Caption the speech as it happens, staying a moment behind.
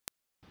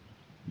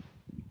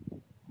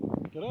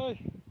G'day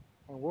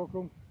and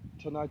welcome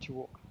to Nature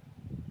Walk.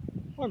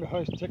 I'm your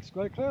host Tex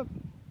Greycloud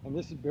and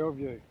this is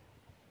Bellevue.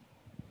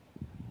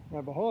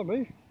 Now behind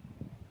me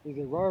is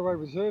the Railway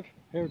Reserve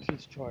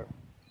Heritage Trail,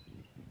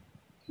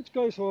 which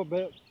goes for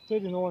about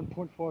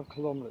 39.5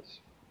 kilometres.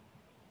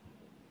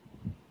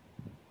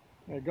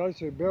 Now it goes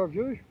through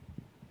Bellevue,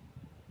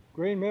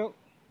 Greenmount,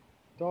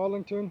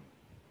 Darlington,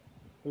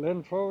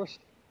 Glen Forest,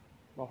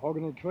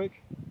 Mahogany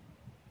Creek,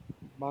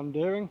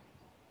 Mundaring,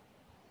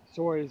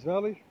 Sawyers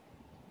Valley,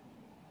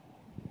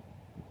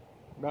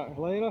 Mount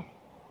Helena,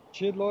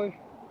 Chidlow,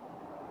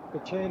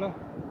 Kachina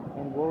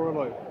and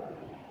Warraloo.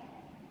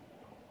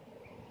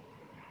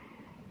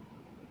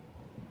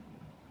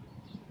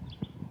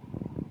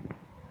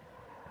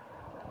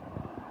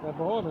 Now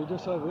behind me,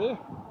 just over there,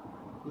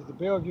 is the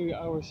Bellevue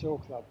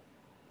OSL Club,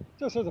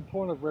 just as a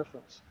point of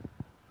reference.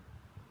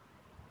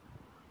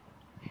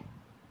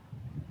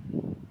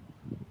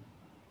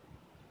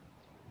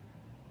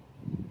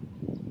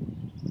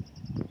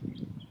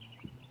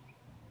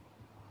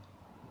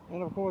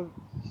 And of course,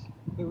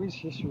 there is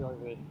history over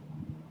there.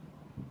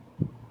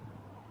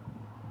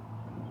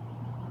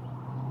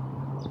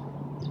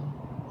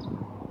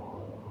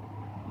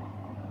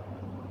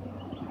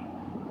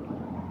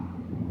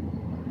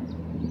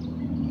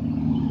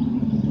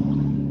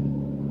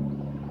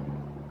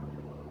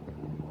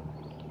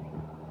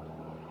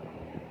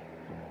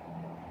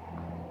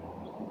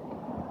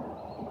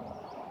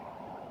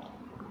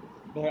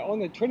 Now on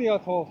the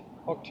 20th of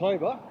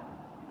October,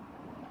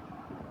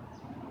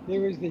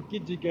 there is the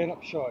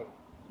Gidgegannup show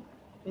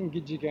in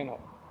Gidgegannup.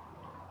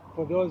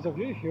 For those of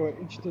you who are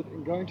interested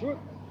in going to it,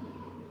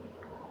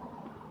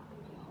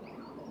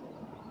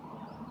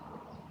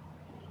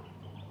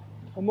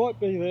 I might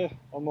be there,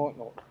 I might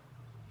not.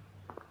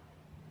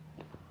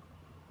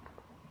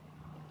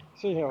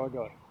 See how I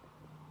go.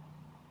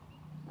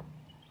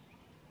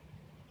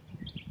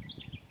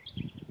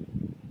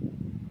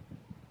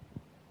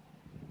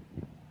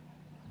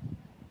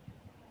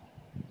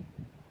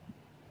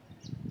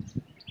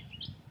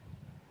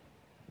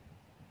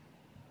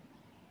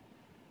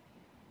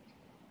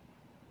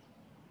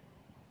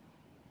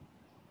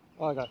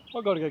 Okay,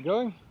 I've got to get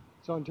going,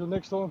 so until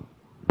next time,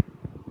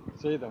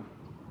 see you then.